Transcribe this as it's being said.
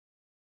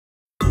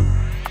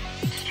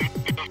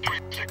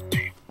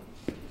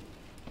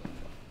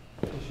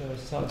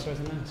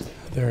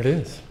There it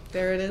is.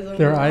 There it is. On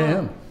There the I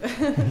wall.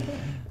 am.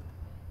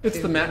 It's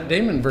the Matt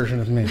Damon version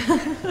of me.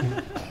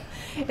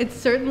 It's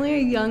certainly a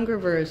younger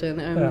version.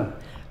 Yeah.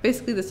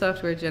 Basically, the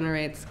software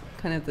generates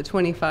kind of the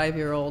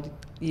 25-year-old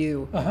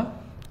you. Uh-huh.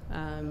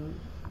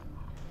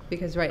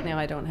 Because right now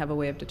I don't have a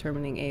way of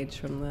determining age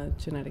from the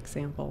genetic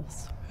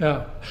samples.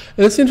 Yeah,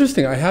 it's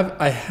interesting. I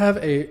have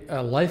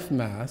a life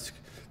mask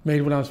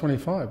made when I was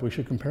 25. We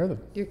should compare them.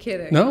 You're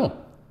kidding. No.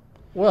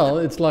 Well,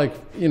 it's like,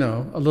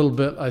 a little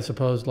bit, I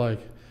suppose, like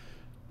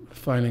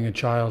finding a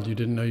child you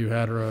didn't know you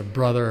had, or a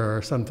brother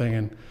or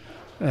something,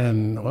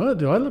 and what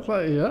do I look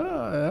like?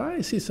 Yeah,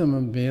 I see some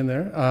of me in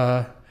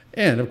there.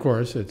 And of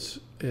course, it's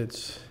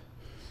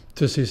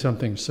to see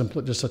something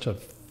simple, just such a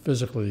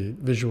physically,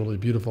 visually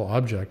beautiful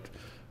object,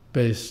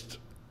 based,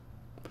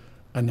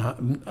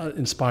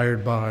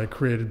 inspired by,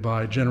 created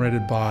by,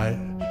 generated by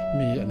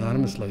me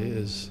anonymously,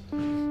 is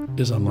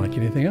unlike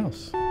anything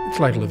else. It's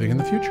like living in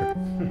the future.